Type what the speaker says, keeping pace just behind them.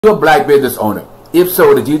You're a black business owner. If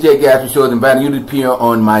so, the DJ Gatsby Show is inviting you to appear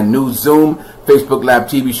on my new Zoom Facebook Live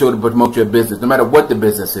TV show to promote your business, no matter what the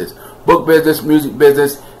business is. Book business, music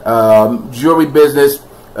business, jewelry business,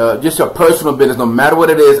 just your personal business, no matter what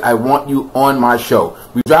it is, I want you on my show.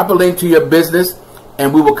 We drop a link to your business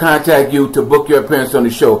and we will contact you to book your appearance on the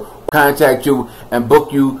show. Contact you and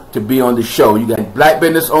book you to be on the show. You got black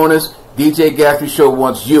business owners. DJ Gatsby Show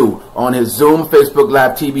wants you on his Zoom Facebook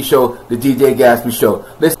Live TV show, the DJ Gatsby Show.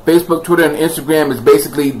 This Facebook, Twitter, and Instagram is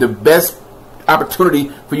basically the best opportunity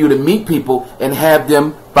for you to meet people and have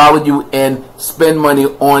them follow you and spend money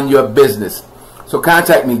on your business. So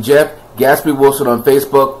contact me, Jeff Gatsby Wilson, on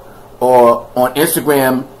Facebook or on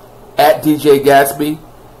Instagram at DJ Gatsby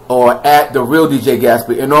or at The Real DJ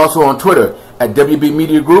Gatsby, and also on Twitter at WB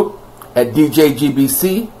Media Group, at DJ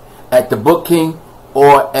GBC, at The Book King,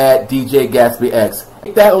 or at DJ Gatsby X.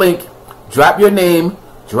 Take that link, drop your name,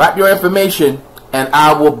 drop your information, and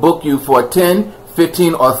I will book you for a 10,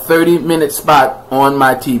 15, or 30-minute spot on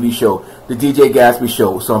my TV show, the DJ Gatsby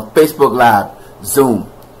Show. So on Facebook Live, Zoom.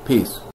 Peace.